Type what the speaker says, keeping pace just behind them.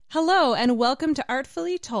Hello, and welcome to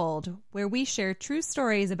Artfully Told, where we share true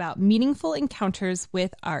stories about meaningful encounters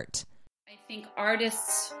with art. I think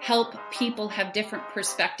artists help people have different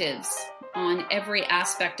perspectives on every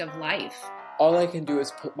aspect of life. All I can do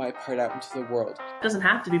is put my part out into the world. It doesn't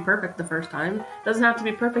have to be perfect the first time. It doesn't have to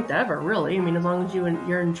be perfect ever, really. I mean, as long as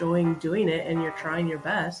you're enjoying doing it and you're trying your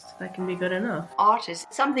best, that can be good enough. Art is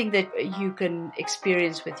something that you can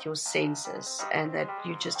experience with your senses and that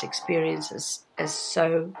you just experience as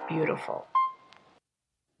so beautiful.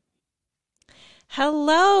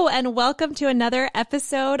 Hello, and welcome to another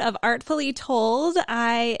episode of Artfully Told.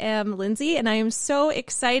 I am Lindsay, and I am so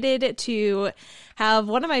excited to have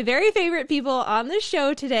one of my very favorite people on the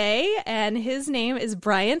show today, and his name is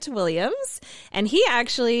Bryant Williams, and he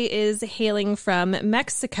actually is hailing from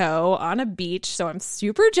Mexico on a beach, so I'm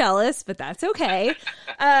super jealous, but that's okay.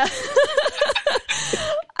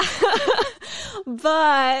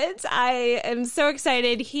 But I am so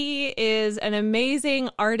excited. He is an amazing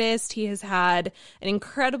artist. He has had an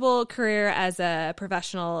incredible career as a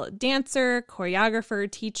professional dancer, choreographer,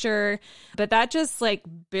 teacher, but that just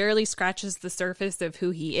barely scratches the surface of who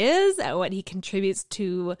he is and what he contributes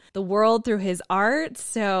to the world through his art.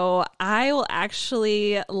 So I will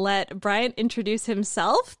actually let Bryant introduce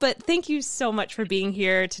himself, but thank you so much for being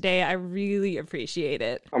here today. I really appreciate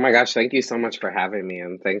it. Oh my gosh, thank you so much for having me,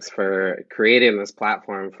 and thanks for creating this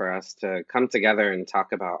platform for us to come together and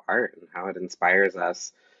talk about art and how it inspires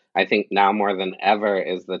us. I think now more than ever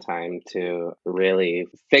is the time to really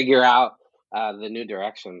figure out the new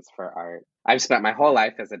directions for art. I've spent my whole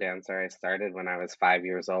life as a dancer. I started when I was 5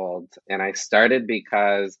 years old, and I started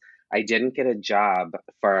because I didn't get a job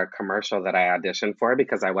for a commercial that I auditioned for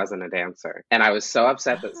because I wasn't a dancer. And I was so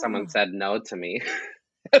upset that someone said no to me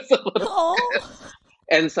as a little kid.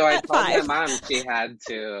 And so I told my mom she had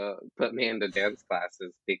to put me into dance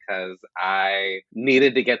classes because I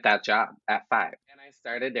needed to get that job at 5. And I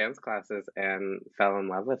started dance classes and fell in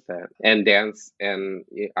love with it. And dance and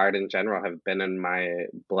art in general have been in my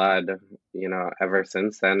blood, ever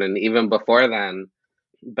since then. And even before then.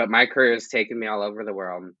 But my career has taken me all over the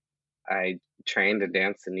world. I trained to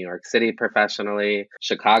dance in New York City professionally,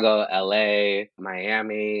 Chicago, LA,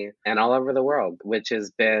 Miami, and all over the world, which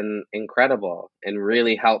has been incredible and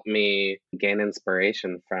really helped me gain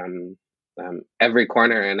inspiration from every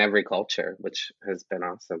corner and every culture, which has been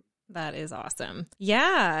awesome. That is awesome.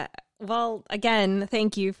 Yeah. Well, again,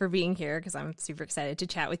 thank you for being here because I'm super excited to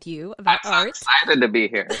chat with you about art. I'm so excited to be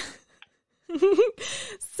here.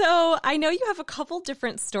 So I know you have a couple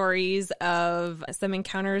different stories of some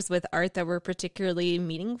encounters with art that were particularly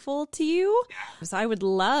meaningful to you. So I would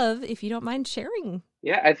love if you don't mind sharing.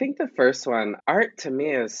 Yeah, I think the first one, art to me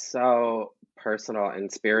is so personal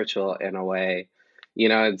and spiritual in a way.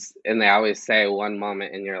 And they always say one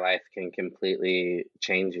moment in your life can completely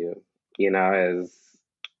change you, as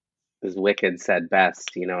Wicked said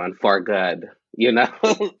best, and for good.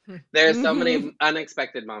 There's so many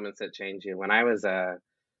unexpected moments that change you. When I was a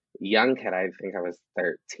young kid, I think I was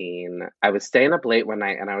 13, I was staying up late one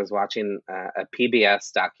night and I was watching a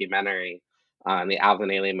PBS documentary on the Alvin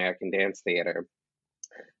Ailey American Dance Theater.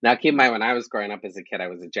 Now, keep in mind, when I was growing up as a kid, I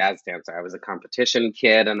was a jazz dancer. I was a competition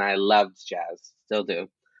kid and I loved jazz, still do.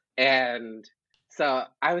 And so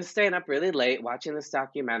I was staying up really late watching this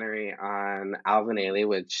documentary on Alvin Ailey,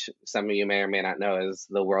 which some of you may or may not know is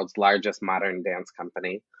the world's largest modern dance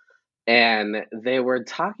company. And they were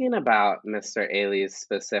talking about Mr. Ailey's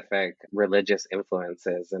specific religious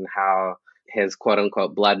influences and how his quote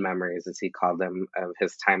unquote blood memories, as he called them, of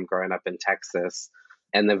his time growing up in Texas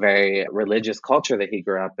and the very religious culture that he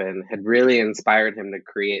grew up in had really inspired him to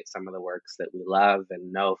create some of the works that we love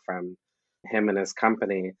and know from him and his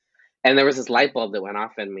company. And there was this light bulb that went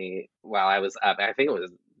off in me while I was up. I think it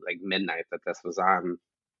was like midnight that this was on.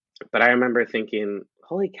 But I remember thinking,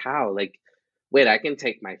 holy cow, wait, I can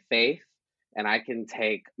take my faith and I can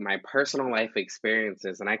take my personal life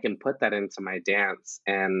experiences and I can put that into my dance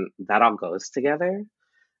and that all goes together.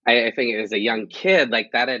 I think as a young kid,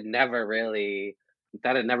 that had never really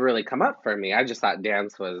come up for me. I just thought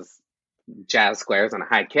dance was jazz squares and a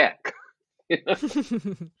high kick.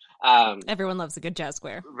 Everyone loves a good jazz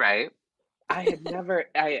square. Right. I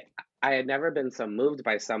had never been so moved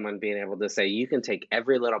by someone being able to say, you can take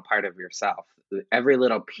every little part of yourself, every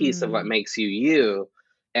little piece of what makes you you,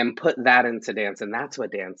 and put that into dance. And that's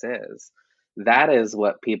what dance is. That is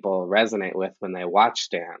what people resonate with when they watch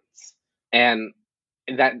dance. And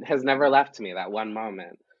that has never left me, that one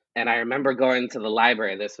moment. And I remember going to the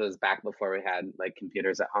library. This was back before we had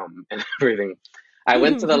computers at home and everything. I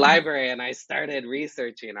went to the library and I started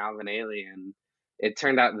researching Alvin Ailey, and it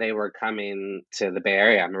turned out they were coming to the Bay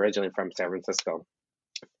Area. I'm originally from San Francisco.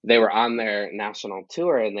 they were on their national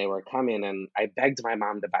tour and they were coming, and I begged my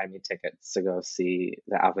mom to buy me tickets to go see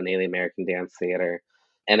the Alvin Ailey American Dance Theater.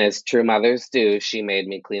 And as true mothers do, she made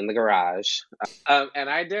me clean the garage. And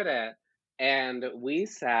I did it. And we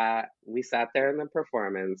sat there in the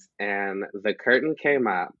performance, and the curtain came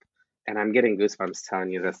up, and I'm getting goosebumps telling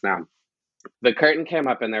you this now. The curtain came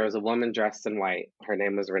up, and there was a woman dressed in white. Her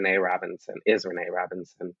name was Renee Robinson,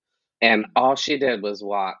 and all she did was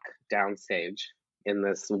walk downstage in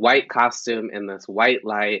this white costume, in this white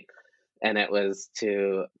light, and it was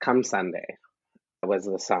to Come Sunday was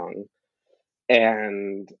the song.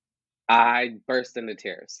 And I burst into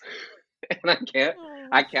tears. And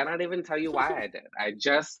I cannot even tell you why I did. I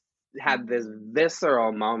just had this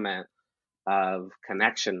visceral moment of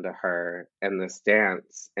connection to her and this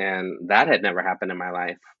dance, and that had never happened in my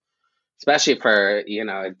life, especially for,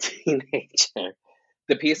 a teenager.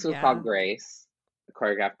 The piece was called Grace,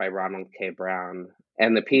 choreographed by Ronald K. Brown,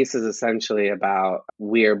 and the piece is essentially about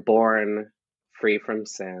we are born free from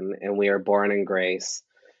sin and we are born in grace,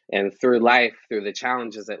 and through life, through the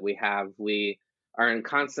challenges that we have, we are in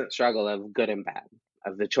constant struggle of good and bad,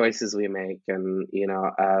 of the choices we make, and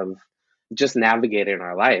of just navigating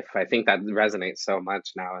our life. I think that resonates so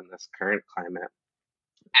much now in this current climate.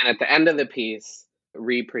 And at the end of the piece,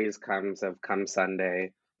 reprise comes of Come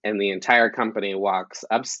Sunday, and the entire company walks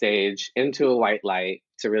upstage into a white light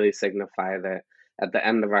to really signify that at the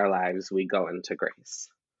end of our lives, we go into grace.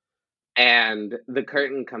 And the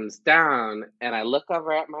curtain comes down, and I look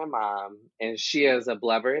over at my mom, and she is a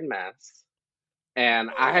blubbering mess. And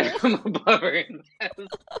I am a blubbering mess.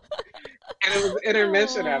 And it was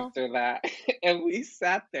intermission after that. And we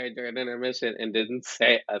sat there during intermission and didn't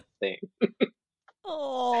say a thing.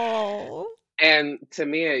 Oh. And to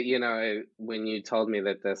me, when you told me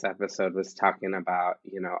that this episode was talking about,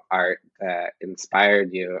 art that inspired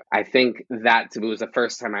you, I think that was the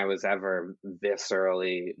first time I was ever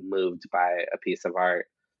viscerally moved by a piece of art.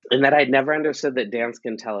 And that I'd never understood that dance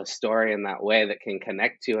can tell a story in that way, that can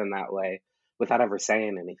connect you in that way without ever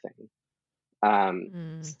saying anything.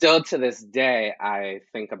 Still to this day, I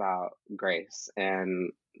think about Grace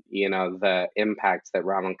and, the impact that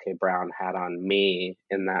Ronald K. Brown had on me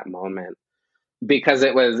in that moment. Because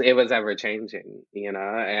it was ever changing,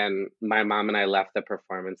 and my mom and I left the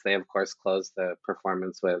performance. They, of course, closed the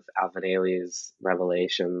performance with Alvin Ailey's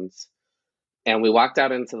Revelations. And we walked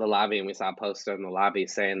out into the lobby, and we saw a poster in the lobby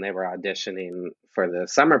saying they were auditioning for the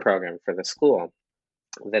summer program for the school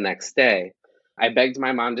the next day. I begged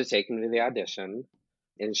my mom to take me to the audition,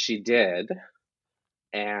 and she did.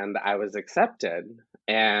 And I was accepted.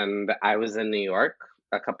 And I was in New York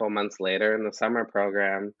a couple months later in the summer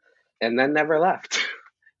program, and then never left.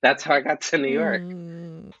 That's how I got to New York.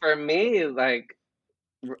 For me,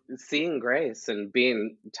 seeing Grace and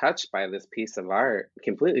being touched by this piece of art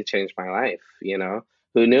completely changed my life.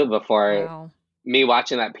 Who knew before me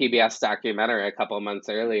watching that PBS documentary a couple months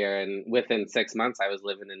earlier, and within 6 months I was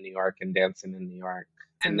living in New York and dancing in New York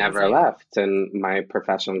and never left. And my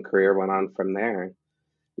professional career went on from there.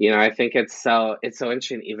 I think it's so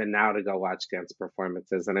interesting even now to go watch dance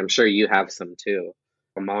performances, and I'm sure you have some too.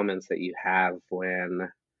 Moments that you have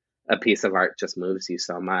when a piece of art just moves you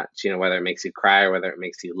so much, whether it makes you cry or whether it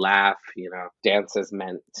makes you laugh, dance is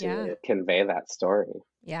meant to convey that story.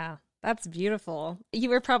 Yeah, that's beautiful. You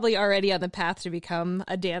were probably already on the path to become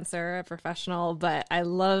a dancer, a professional, but I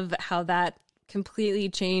love how that completely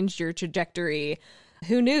changed your trajectory.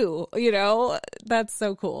 Who knew? That's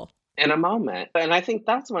so cool. In a moment. And I think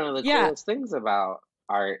that's one of the coolest things about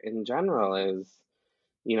art in general is,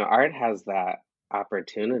 art has that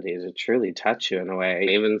opportunity to truly touch you in a way.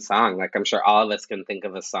 Even song, I'm sure all of us can think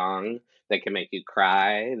of a song that can make you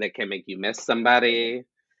cry, that can make you miss somebody.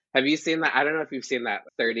 Have you seen that? I don't know if you've seen that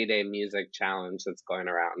 30-day music challenge that's going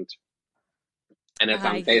around, and it's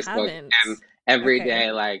on Facebook. Haven't. And every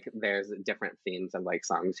day, there's different themes of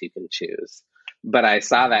songs you can choose. But I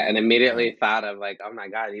saw that and immediately thought of oh my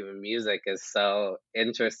God, even music is so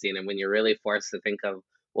interesting. And when you're really forced to think of,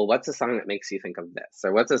 well, what's a song that makes you think of this?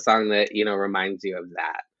 Or what's a song that, reminds you of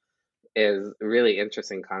that? Is a really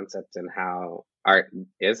interesting concept in how art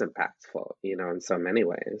is impactful, in so many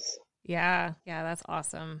ways. Yeah, that's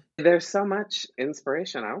awesome. There's so much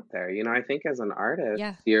inspiration out there. I think as an artist,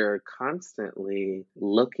 you're constantly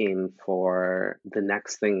looking for the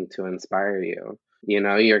next thing to inspire you.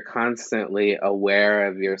 You're constantly aware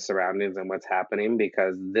of your surroundings and what's happening,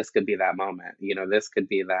 because this could be that moment. This could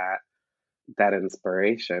be that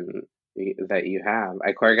inspiration that you have.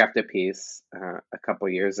 I choreographed a piece a couple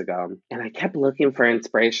years ago, and I kept looking for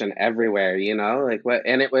inspiration everywhere, and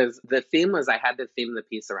the theme was I had to theme the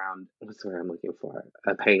piece around, what's what I'm looking for?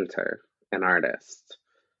 A painter, an artist.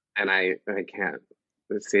 And I can't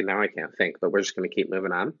see now I can't think, but we're just going to keep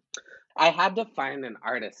moving on. I had to find an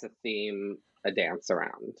artist to theme a dance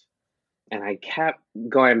around. And I kept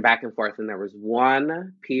going back and forth. And there was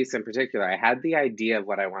one piece in particular. I had the idea of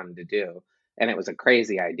what I wanted to do, and it was a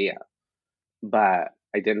crazy idea, but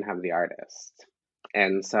I didn't have the artist.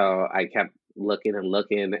 And so I kept looking and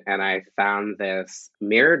looking, and I found this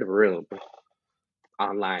mirrored room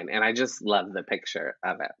online. And I just love the picture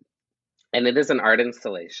of it. And it is an art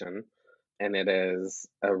installation, and it is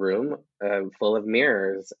a room full of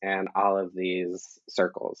mirrors and all of these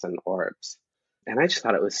circles and orbs. And I just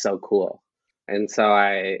thought it was so cool. And so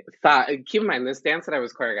I thought, keep in mind, this dance that I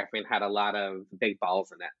was choreographing had a lot of big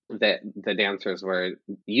balls in it that the dancers were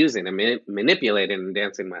using and manipulating and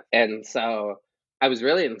dancing with. And so I was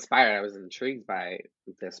really inspired. I was intrigued by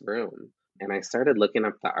this room. And I started looking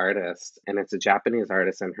up the artist, and it's a Japanese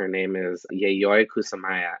artist, and her name is Yayoi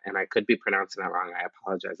Kusumaya. And I could be pronouncing that wrong. I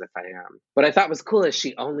apologize if I am. What I thought was cool is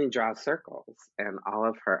she only draws circles, and all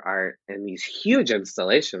of her art and these huge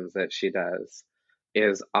installations that she does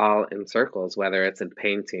is all in circles, whether it's in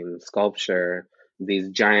painting, sculpture, these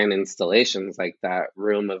giant installations like that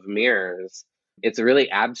room of mirrors. It's a really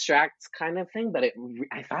abstract kind of thing, but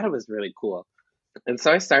I thought it was really cool. And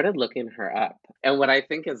so I started looking her up. And what I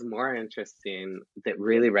think is more interesting that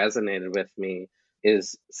really resonated with me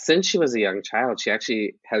is since she was a young child, she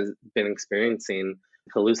actually has been experiencing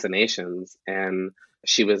hallucinations. And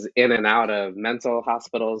she was in and out of mental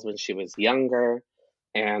hospitals when she was younger.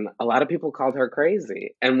 And a lot of people called her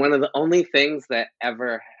crazy. And one of the only things that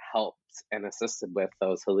ever helped and assisted with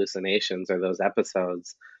those hallucinations or those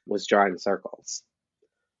episodes was drawing circles.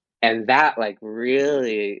 And that like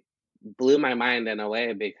really blew my mind in a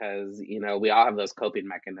way because, you know, we all have those coping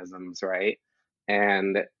mechanisms, right?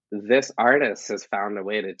 And this artist has found a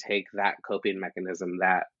way to take that coping mechanism,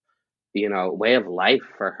 that, you know, way of life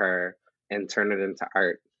for her and turn it into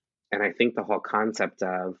art. And I think the whole concept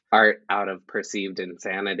of art out of perceived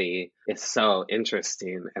insanity is so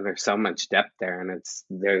interesting, and there's so much depth there, and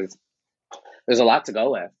there's a lot to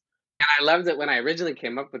go with. And I loved it when I originally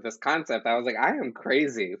came up with this concept. I was like, I am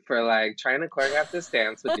crazy for like trying to choreograph this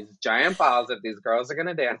dance with these giant balls that these girls are going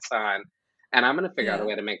to dance on, and I'm going to figure out a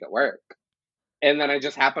way to make it work. And then I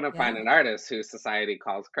just happen to find an artist who society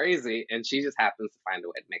calls crazy, and she just happens to find a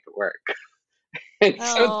way to make it work. And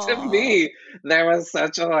so to me, there was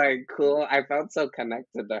such a like cool, I felt so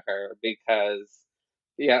connected to her because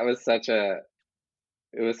yeah, it was such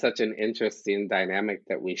an interesting dynamic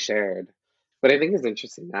that we shared. What I think is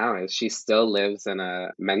interesting now is she still lives in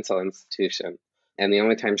a mental institution, and the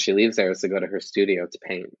only time she leaves there is to go to her studio to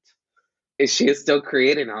paint. She is still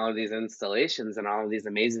creating all of these installations and all of these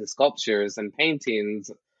amazing sculptures and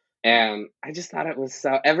paintings. And I just thought it was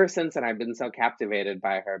so, ever since then, I've been so captivated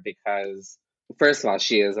by her because, first of all,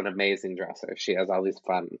 she is an amazing dresser. She has all these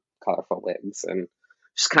fun, colorful wigs, and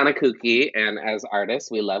she's kind of kooky. And as artists,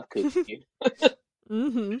 we love kooky.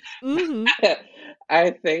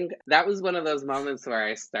 I think that was one of those moments where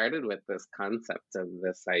I started with this concept of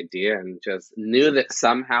this idea and just knew that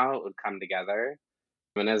somehow it would come together.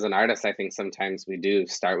 And as an artist, I think sometimes we do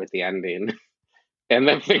start with the ending and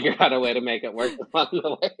then figure out a way to make it work along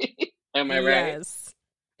the way. Am I right? Yes.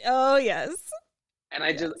 Oh, yes. And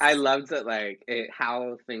I loved that, like,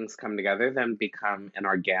 how things come together then become an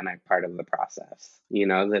organic part of the process. You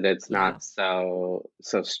know, that it's not so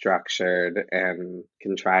structured and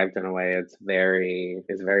contrived in a way. It's very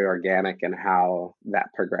organic in how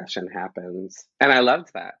that progression happens. And I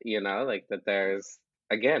loved that, you know, like that there's,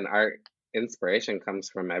 again, art inspiration comes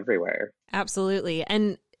from everywhere. Absolutely.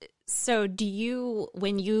 And so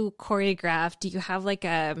when you choreograph, do you have like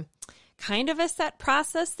a kind of a set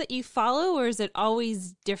process that you follow, or is it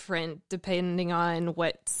always different depending on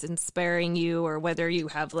what's inspiring you, or whether you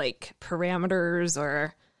have like parameters,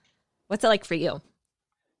 or what's it like for you?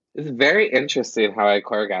 It's very interesting how I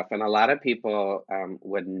choreograph, and a lot of people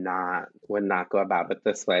would not go about it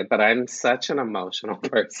this way, but I'm such an emotional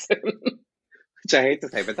person, which I hate to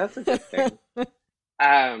say, but that's a good thing.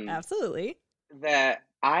 Absolutely. That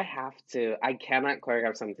I cannot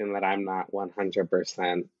choreograph something that I'm not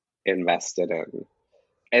 100% invested in.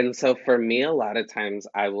 And so for me, a lot of times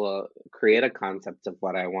I will create a concept of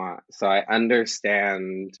what I want. So I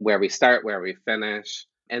understand where we start, where we finish.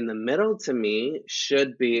 And the middle to me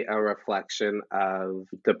should be a reflection of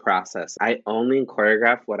the process. I only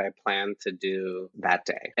choreograph what I plan to do that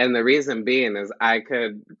day. And the reason being is I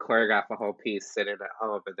could choreograph a whole piece sitting at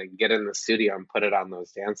home, but then get in the studio and put it on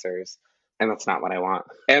those dancers. And that's not what I want.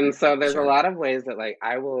 And so there's a lot of ways that like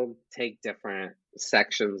I will take different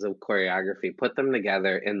sections of choreography, put them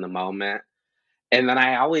together in the moment, And then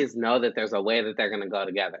I always know that there's a way that they're going to go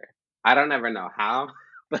together. I don't ever know how,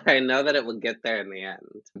 but I know that it will get there in the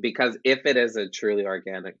end. Because if it is a truly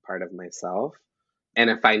organic part of myself, and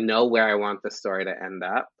if I know where I want the story to end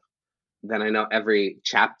up, then I know every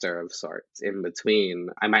chapter of sorts in between.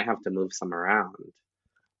 I might have to move some around.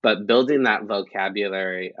 But building that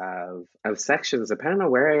vocabulary of sections, depending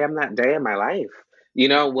on where I am that day in my life,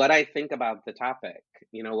 what I think about the topic,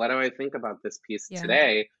 what do I think about this piece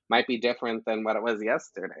today might be different than what it was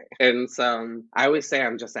yesterday. And so I always say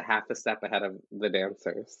I'm just a half a step ahead of the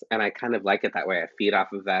dancers. And I kind of like it that way. I feed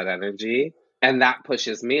off of that energy. And that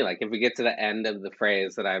pushes me. Like, if we get to the end of the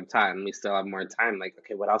phrase that I've taught and we still have more time, like,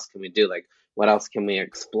 okay, what else can we do? Like, what else can we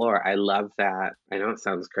explore? I love that. I know it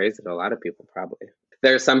sounds crazy to a lot of people, probably.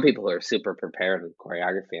 There are some people who are super prepared in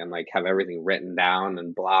choreography and like have everything written down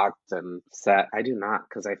and blocked and set. I do not,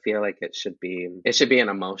 because I feel like it should be an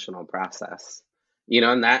emotional process,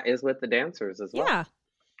 and that is with the dancers as well. Yeah,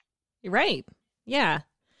 you're right. Yeah.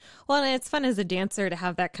 Well, and it's fun as a dancer to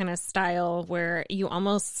have that kind of style where you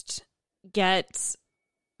almost get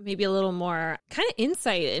maybe a little more kind of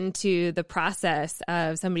insight into the process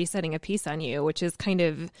of somebody setting a piece on you, which is kind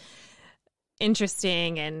of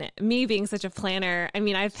interesting. And me being such a planner, I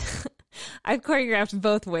mean, I've choreographed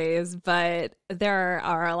both ways, but there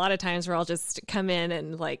are a lot of times where I'll just come in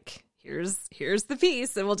and like, here's the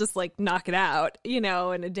piece, and we'll just like knock it out, in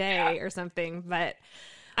a day or something. But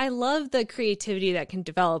I love the creativity that can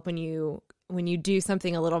develop when you do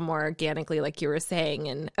something a little more organically, like you were saying.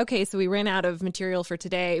 And okay, so we ran out of material for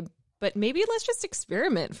today, but maybe let's just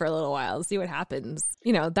experiment for a little while, see what happens.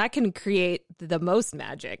 That can create the most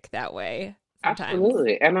magic that way. Sometimes.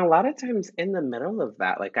 Absolutely. And a lot of times in the middle of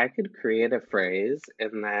that, like I could create a phrase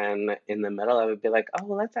and then in the middle I would be like, oh,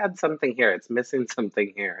 well, let's add something here. It's missing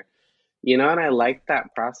something here. And I like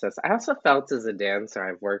that process. I also felt as a dancer,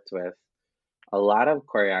 I've worked with a lot of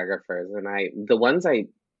choreographers, and the ones I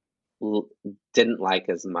didn't like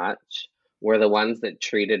as much were the ones that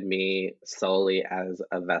treated me solely as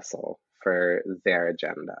a vessel for their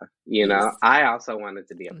agenda. Yes. I also wanted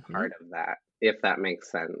to be a part of that, if that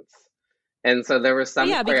makes sense. And so there were some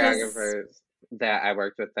choreographers that I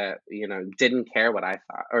worked with that, didn't care what I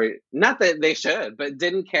thought, or not that they should, but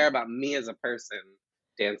didn't care about me as a person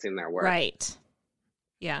dancing their work. Right.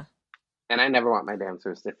 Yeah. And I never want my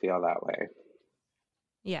dancers to feel that way.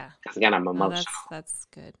 Yeah. Because again, I'm emotional. That's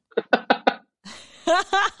good.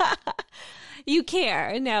 You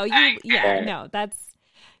care. No, you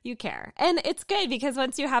care. And it's good because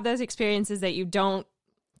once you have those experiences that you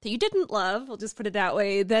didn't love, we'll just put it that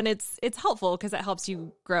way, then it's helpful because it helps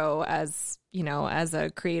you grow as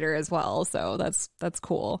a creator as well. So that's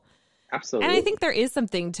cool. Absolutely. And I think there is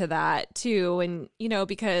something to that too. And,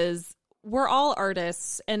 because we're all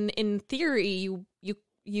artists, and in theory,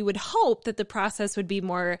 you would hope that the process would be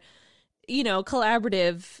more,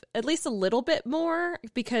 collaborative, at least a little bit more,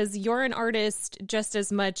 because you're an artist just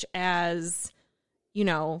as much as,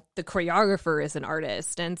 the choreographer is an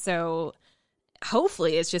artist. And so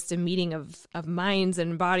hopefully it's just a meeting of minds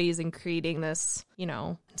and bodies and creating this,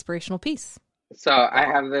 inspirational piece. So I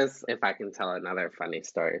have this, if I can tell another funny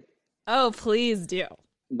story. Oh, please do.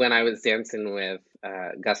 When I was dancing with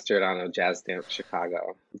Gus Giordano Jazz Dance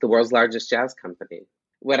Chicago, the world's largest jazz company.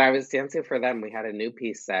 When I was dancing for them, we had a new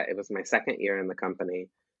piece set. It was my second year in the company,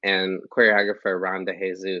 and choreographer Ron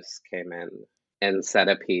DeJesus came in and set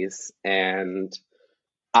a piece, and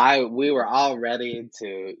we were all ready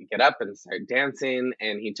to get up and start dancing,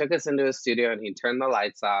 and he took us into a studio and he turned the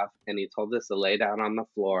lights off and he told us to lay down on the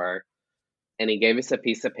floor, and he gave us a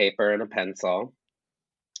piece of paper and a pencil.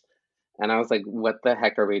 And I was like, what the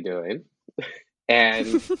heck are we doing?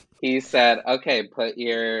 And he said, okay, put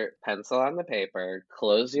your pencil on the paper,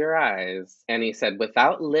 close your eyes. And he said,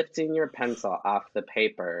 without lifting your pencil off the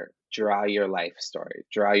paper, draw your life story,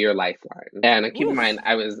 draw your lifeline. And keep in mind,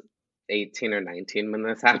 I was 18 or 19 when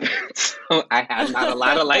this happened. So I had not a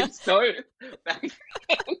lot of life stories back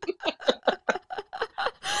then.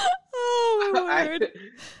 Oh, my word.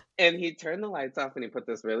 And he turned the lights off and he put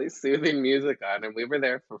this really soothing music on, and we were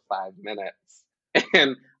there for 5 minutes.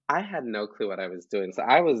 And I had no clue what I was doing. So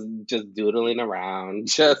I was just doodling around,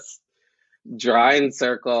 just drawing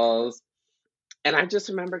circles. And I just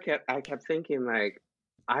remember I kept thinking, like,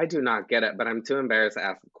 I do not get it, but I'm too embarrassed to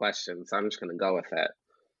ask a question, so I'm just going to go with it.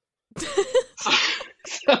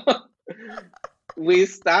 So we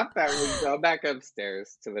stop and we go back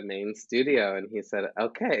upstairs to the main studio, and he said,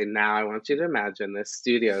 okay, now I want you to imagine this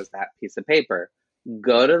studio is that piece of paper.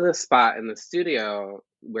 Go to the spot in the studio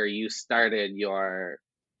where you started your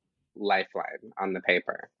lifeline on the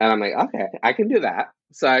paper. And I'm like, okay, I can do that.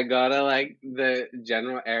 So I go to like the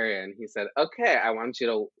general area and he said, okay, I want you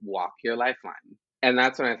to walk your lifeline. And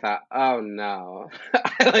that's when I thought, oh no,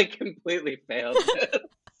 I like completely failed this.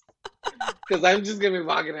 Because I'm just going to be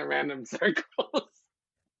walking in random circles.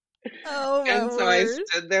 Oh, my And so I word.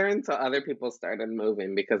 stood there until other people started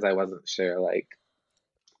moving because I wasn't sure like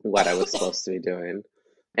what I was supposed to be doing.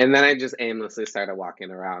 And then I just aimlessly started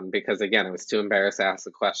walking around because again, I was too embarrassed to ask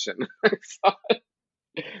the question. So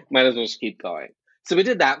might as well just keep going. So we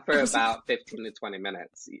did that for about 15 to 20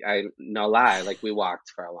 minutes. I no lie, like we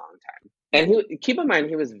walked for a long time. And keep in mind,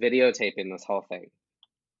 he was videotaping this whole thing.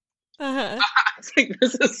 Uh-huh. I was like,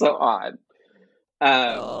 this is so odd.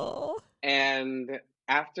 Oh. And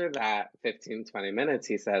after that 15, 20 minutes,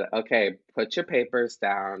 he said, okay, put your papers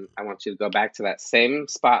down. I want you to go back to that same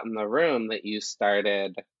spot in the room that you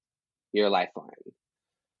started your lifeline.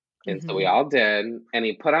 And so we all did. And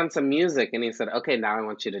he put on some music and he said, okay, now I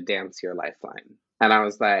want you to dance your lifeline. And I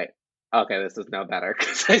was like, okay, this is no better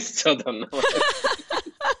because I still don't know it.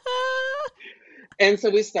 And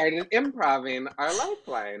so we started improvising our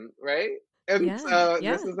lifeline, right? And this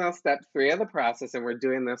is now step 3 of the process, and we're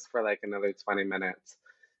doing this for like another 20 minutes.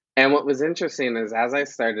 And what was interesting is as I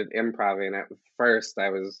started improvising, at first I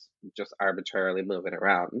was just arbitrarily moving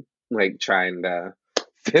around, like trying to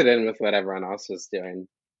fit in with what everyone else was doing.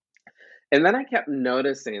 And then I kept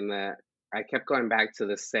noticing that I kept going back to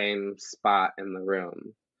the same spot in the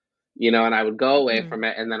room, and I would go away from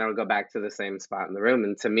it and then I would go back to the same spot in the room.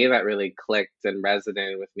 And to me, that really clicked and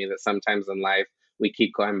resonated with me that sometimes in life, we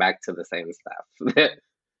keep going back to the same stuff.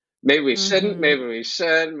 Maybe we shouldn't, maybe we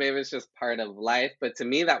should, maybe it's just part of life. But to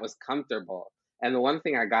me, that was comfortable. And the one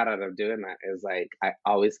thing I got out of doing that is like, I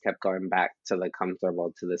always kept going back to the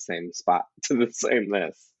comfortable, to the same spot, to the same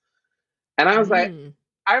this. And I was like,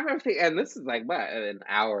 I remember thinking, and this is like, what, an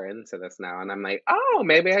hour into this now. And I'm like, oh,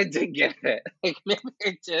 maybe I did get it. Like, maybe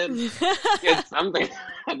I did get something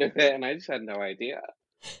out of it. And I just had no idea.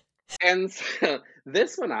 And so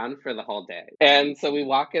this went on for the whole day. And so we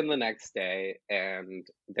walk in the next day and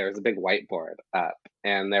there was a big whiteboard up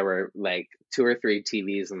and there were like 2 or 3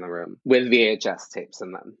 TVs in the room with VHS tapes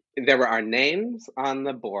in them. There were our names on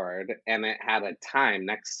the board and it had a time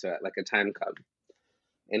next to it, like a time code.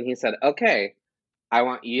 And he said, okay, I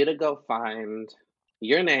want you to go find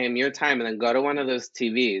your name, your time, and then go to one of those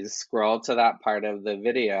TVs, scroll to that part of the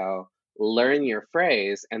video, learn your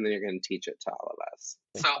phrase, and then you're going to teach it to all of us.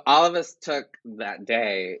 So all of us took that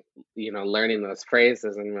day, learning those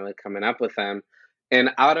phrases and really coming up with them.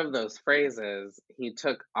 And out of those phrases, he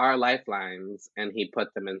took our lifelines and he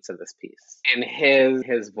put them into this piece in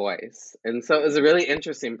his voice. And so it was a really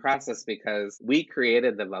interesting process because we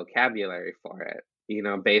created the vocabulary for it,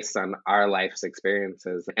 based on our life's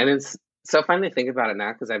experiences. And it's so fun to think about it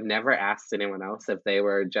now because I've never asked anyone else if they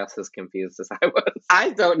were just as confused as I was. I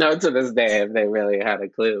don't know to this day if they really had a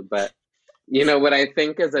clue. But, what I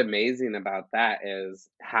think is amazing about that is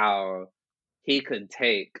how he could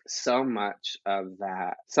take so much of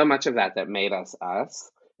that made us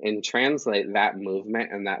us and translate that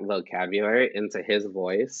movement and that vocabulary into his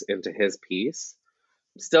voice, into his piece.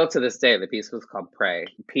 Still to this day, the piece was called Prey,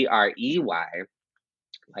 Prey,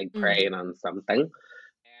 like praying on something.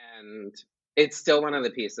 And it's still one of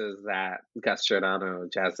the pieces that Gus Giordano,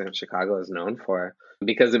 Jazz Dance Chicago, is known for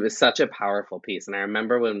because it was such a powerful piece. And I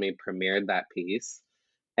remember when we premiered that piece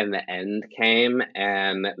and the end came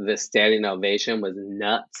and the standing ovation was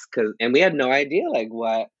nuts and we had no idea like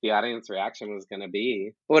what the audience reaction was going to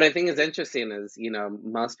be. But what I think is interesting is,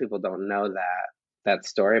 most people don't know that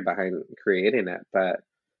story behind creating it. But,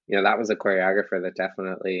 that was a choreographer that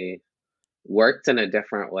definitely worked in a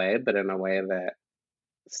different way, but in a way that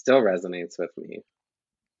still resonates with me.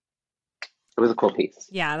 It was a cool piece.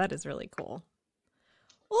 Yeah, that is really cool.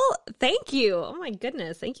 Well, thank you. Oh my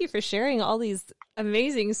goodness. Thank you for sharing all these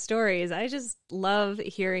amazing stories. I just love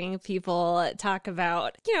hearing people talk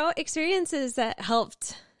about, experiences that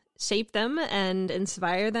helped shape them and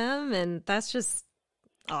inspire them. And that's just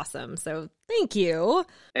awesome. So thank you.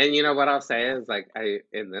 And what I'll say is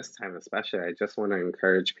in this time especially, I just want to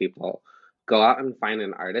encourage people, go out and find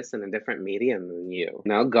an artist in a different medium than you.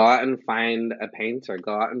 Go out and find a painter,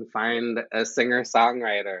 go out and find a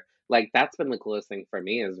singer-songwriter. Like, that's been the coolest thing for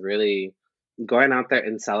me is really going out there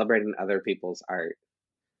and celebrating other people's art.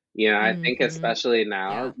 I think especially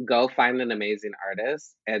now, go find an amazing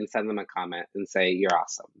artist and send them a comment and say, you're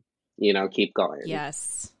awesome. Keep going.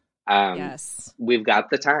 Yes. Yes. We've got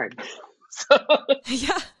the time. So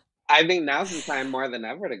yeah. I think now's the time more than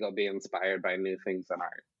ever to go be inspired by new things in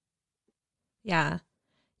art. Yeah,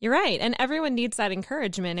 you're right. And everyone needs that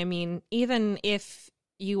encouragement. I mean, even if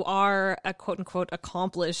you are a quote unquote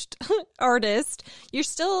accomplished artist, you're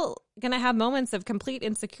still going to have moments of complete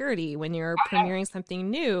insecurity when you're premiering something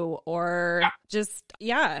new or just,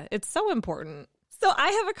 it's so important. So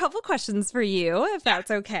I have a couple questions for you, if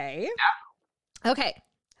that's okay. Yeah. Okay.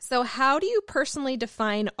 So how do you personally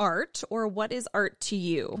define art, or what is art to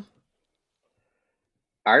you?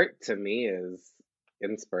 Art to me is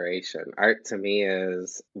inspiration. Art to me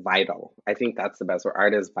is vital. I think that's the best word.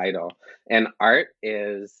 Art is vital. And art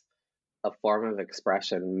is a form of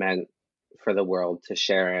expression meant for the world to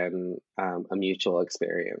share in a mutual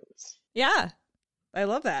experience. Yeah, I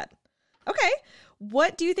love that. Okay.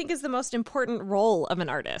 What do you think is the most important role of an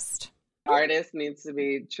artist? Artist needs to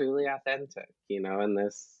be truly authentic, in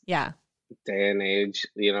this day and age,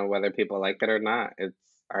 whether people like it or not. It's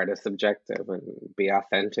art is subjective, and be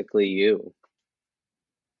authentically you.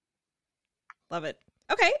 Love it.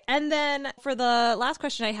 Okay. And then for the last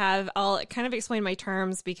question I have, I'll kind of explain my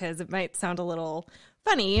terms because it might sound a little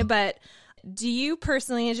funny, but do you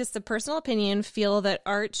personally, as just a personal opinion, feel that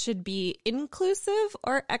art should be inclusive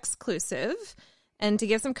or exclusive? And to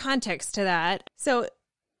give some context to that, so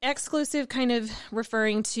exclusive kind of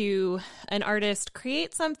referring to an artist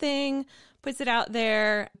creates something, puts it out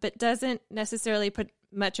there, but doesn't necessarily put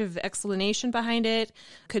much of explanation behind it.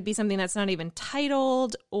 Could be something that's not even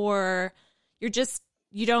titled, or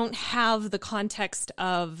you don't have the context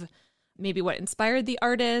of maybe what inspired the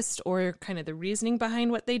artist or kind of the reasoning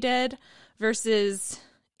behind what they did, versus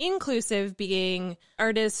inclusive being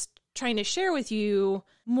artists trying to share with you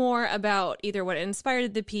more about either what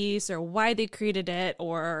inspired the piece or why they created it,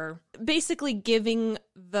 or basically giving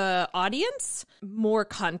the audience more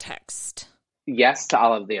context. Yes to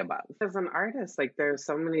all of the above. As an artist, there's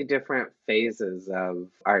so many different phases of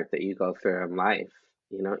art that you go through in life.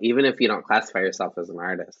 Even if you don't classify yourself as an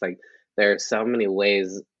artist, there are so many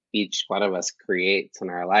ways each one of us creates in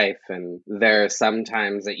our life. And there are some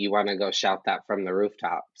times that you want to go shout that from the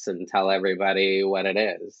rooftops and tell everybody what it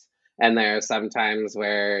is. And there are some times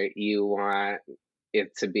where you want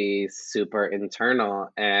it to be super internal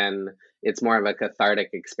and it's more of a cathartic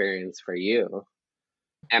experience for you.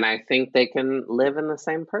 And I think they can live in the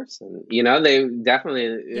same person. They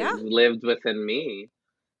definitely lived within me.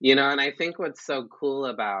 And I think what's so cool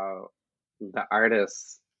about the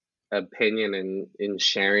artist's opinion in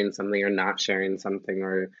sharing something or not sharing something,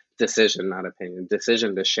 or decision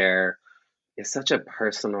to share, is such a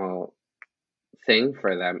personal thing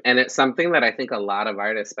for them. And it's something that I think a lot of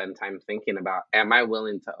artists spend time thinking about. Am I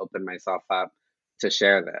willing to open myself up to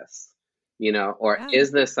share this? Or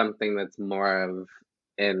is this something that's more of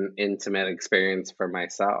an intimate experience for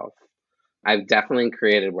myself? I've definitely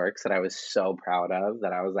created works that I was so proud of,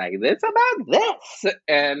 that I was like, it's about this,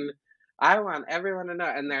 and I want everyone to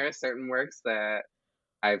know. And there are certain works that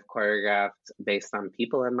I've choreographed based on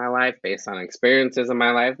people in my life, based on experiences in my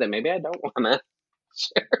life that maybe I don't want to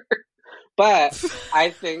share. But I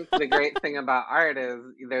think the great thing about art is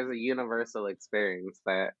there's a universal experience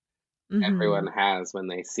that everyone has when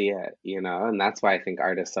they see it, and that's why I think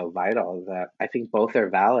art is so vital, that I think both are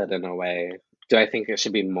valid in a way. Do I think it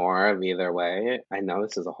should be more of either way? I know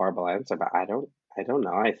this is a horrible answer, but I don't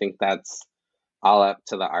know. I think that's all up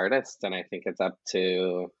to the artist, and I think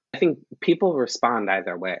I think people respond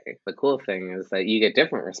either way. The cool thing is that you get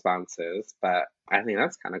different responses, but I think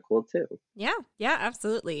that's kind of cool too. Yeah,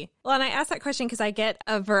 absolutely. Well, and I asked that question because I get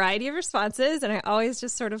a variety of responses, and I always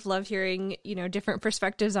just sort of love hearing, different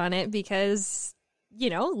perspectives on it, because,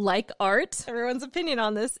 like art, everyone's opinion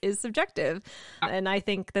on this is subjective. And I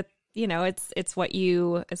think that, it's what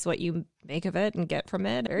you make of it and get from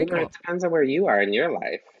it. Very cool. It depends on where you are in your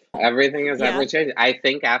life. Everything is ever changing. I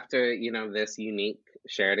think after, this unique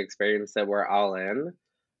shared experience that we're all in,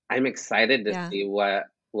 I'm excited to see what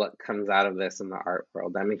comes out of this in the art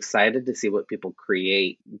world. I'm excited to see what people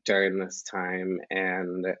create during this time,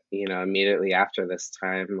 and, immediately after this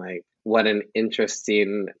time, what an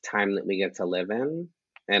interesting time that we get to live in.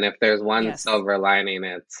 And if there's one silver lining,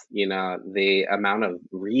 it's, the amount of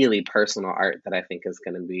really personal art that I think is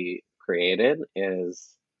going to be created is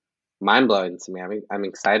mind-blowing to me. I'm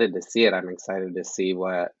excited to see it. I'm excited to see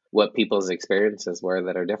what people's experiences were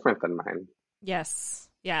that are different than mine. Yes.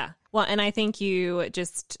 Yeah. Well, and I think you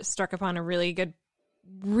just struck upon a really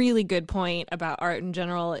good point about art in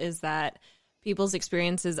general, is that people's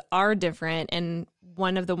experiences are different. And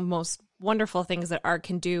one of the most wonderful things that art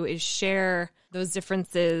can do is share those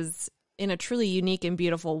differences in a truly unique and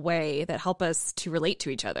beautiful way that help us to relate to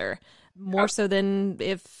each other more so than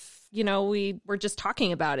if, we were just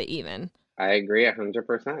talking about it even. I agree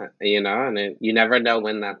 100%, and you never know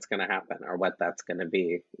when that's going to happen or what that's going to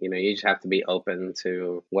be. You just have to be open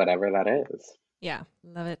to whatever that is. Yeah,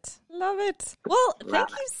 love it. Love it. Well, thank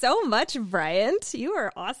you so much, Bryant. You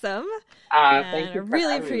are awesome. Thank you. I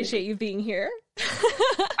really appreciate you being here.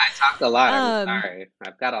 I talk a lot. I'm sorry.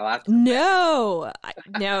 I've got a lot to say. No,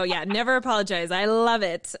 never apologize. I love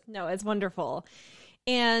it. No, it's wonderful.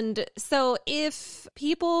 And so if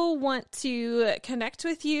people want to connect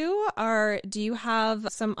with you, do you have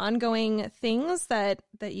some ongoing things that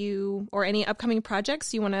you, or any upcoming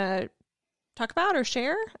projects you want to talk about or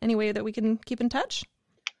share? Any way that we can keep in touch?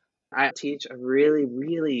 I teach a really,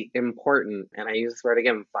 really important, and I use this word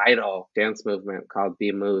again, vital dance movement called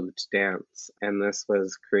Be Moved Dance. And this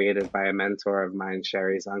was created by a mentor of mine,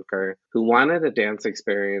 Sherry Zunker, who wanted a dance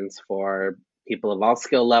experience for people of all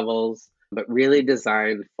skill levels, but really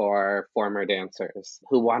designed for former dancers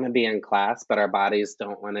who want to be in class, but our bodies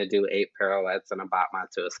don't want to do 8 pirouettes and a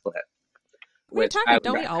battement to a split. What are you talking about?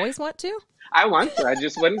 Don't we always want to? I want to. I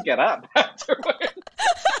just wouldn't get up afterwards.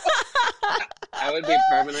 I would be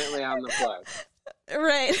permanently on the floor.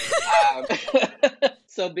 Right.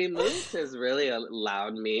 So Be Moved has really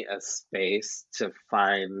allowed me a space to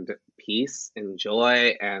find peace and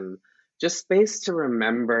joy and just space to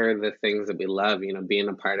remember the things that we love, being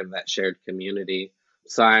a part of that shared community.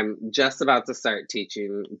 So I'm just about to start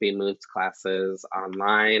teaching Be Moved classes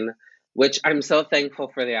online, which I'm so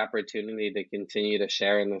thankful for the opportunity to continue to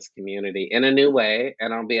share in this community in a new way.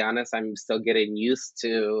 And I'll be honest, I'm still getting used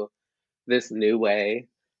to this new way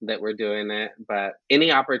that we're doing it. But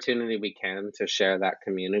any opportunity we can to share that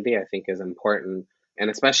community, I think is important.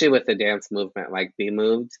 And especially with the dance movement like Be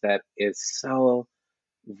Moved, that is so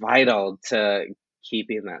vital to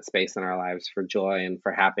keeping that space in our lives for joy and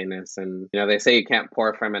for happiness. And, they say you can't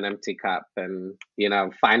pour from an empty cup, and,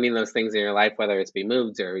 finding those things in your life, whether it's Be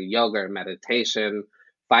Moved or yoga or meditation,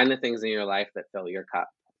 find the things in your life that fill your cup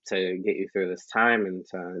to get you through this time and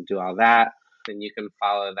to do all that. And you can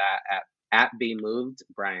follow that at Be Moved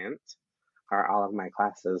Bryant are all of my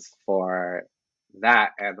classes for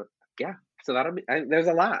that. And yeah, so there's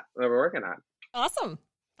a lot that we're working on. Awesome.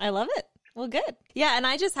 I love it. Well, good. Yeah. And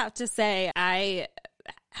I just have to say, I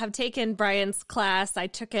have taken Bryant's class. I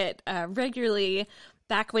took it regularly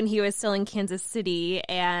back when he was still in Kansas City.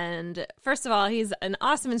 And first of all, he's an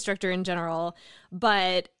awesome instructor in general,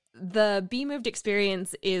 but the Be Moved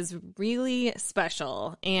experience is really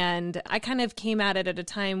special. And I kind of came at it at a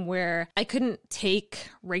time where I couldn't take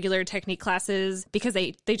regular technique classes because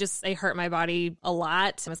they hurt my body a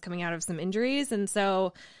lot. I was coming out of some injuries. And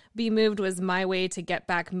so Be Moved was my way to get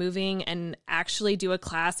back moving and actually do a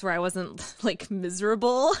class where I wasn't like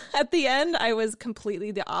miserable at the end. I was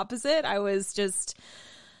completely the opposite. I was just,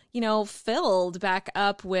 filled back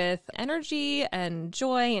up with energy and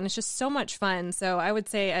joy, and it's just so much fun. So I would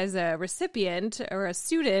say as a recipient or a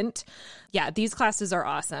student, yeah, these classes are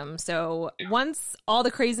awesome. So once all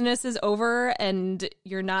the craziness is over and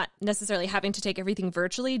you're not necessarily having to take everything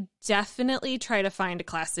virtually, definitely try to find a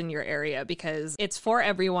class in your area because it's for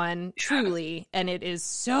everyone, truly, and it is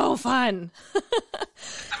so fun.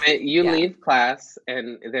 You leave class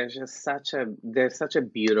and there's just such a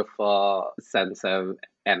beautiful sense of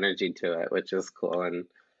energy to it, which is cool. And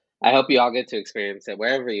I hope you all get to experience it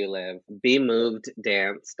wherever you live.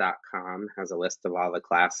 BeMovedDance.com has a list of all the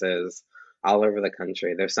classes all over the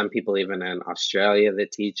country. There's some people even in Australia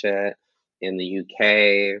that teach it, in the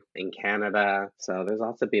UK, in Canada. So there's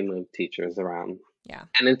lots of Be Moved teachers around. Yeah.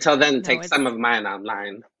 And until then, take some of mine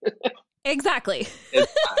online. Exactly.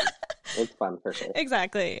 It's fun. It's fun for sure.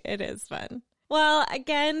 Exactly. It is fun. Well,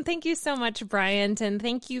 again, thank you so much, Bryant, and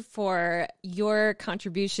thank you for your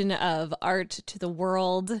contribution of art to the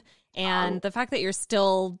world and the fact that you're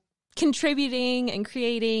still contributing and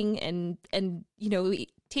creating and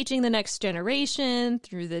teaching the next generation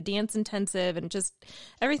through the Dance Intensive and just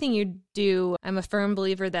everything you do. I'm a firm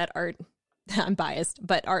believer that art, I'm biased,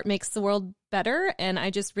 but art makes the world better, and I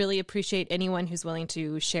just really appreciate anyone who's willing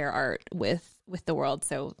to share art with the world.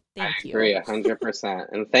 So thank you. I agree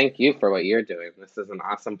 100%. And thank you for what you're doing. This is an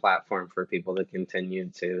awesome platform for people to continue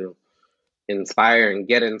to inspire and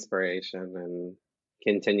get inspiration and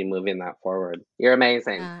continue moving that forward. You're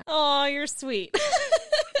amazing. Oh, you're sweet.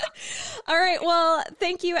 All right. Well,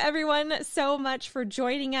 thank you everyone so much for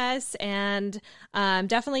joining us, and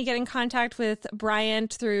definitely get in contact with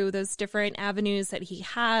Bryant through those different avenues that he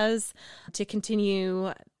has to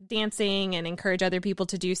continue dancing and encourage other people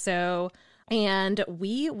to do so. And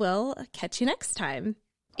we will catch you next time.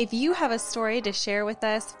 If you have a story to share with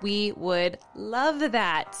us, we would love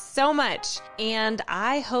that so much. And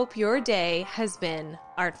I hope your day has been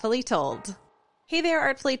artfully told. Hey there,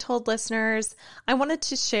 Artfully Told listeners. I wanted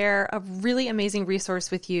to share a really amazing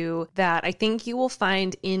resource with you that I think you will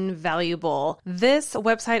find invaluable. This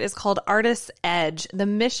website is called Artist's Edge. The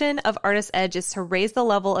mission of Artist's Edge is to raise the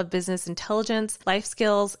level of business intelligence, life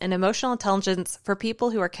skills, and emotional intelligence for people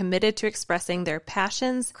who are committed to expressing their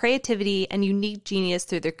passions, creativity, and unique genius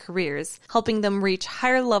through their careers, helping them reach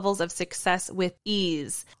higher levels of success with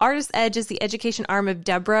ease. Artist's Edge is the education arm of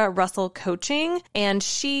Deborah Russell Coaching, and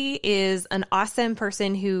she is an awesome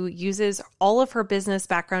person who uses all of her business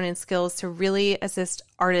background and skills to really assist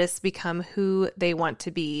artists become who they want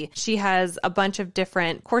to be. She has a bunch of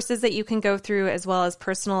different courses that you can go through, as well as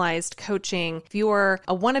personalized coaching. If you're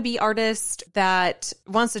a wannabe artist that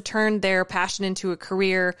wants to turn their passion into a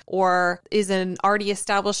career, or is an already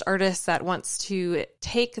established artist that wants to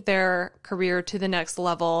take their career to the next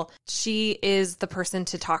level, she is the person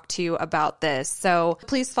to talk to about this. So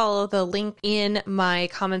please follow the link in my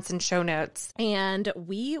comments and show notes, and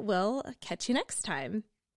we will catch you next time.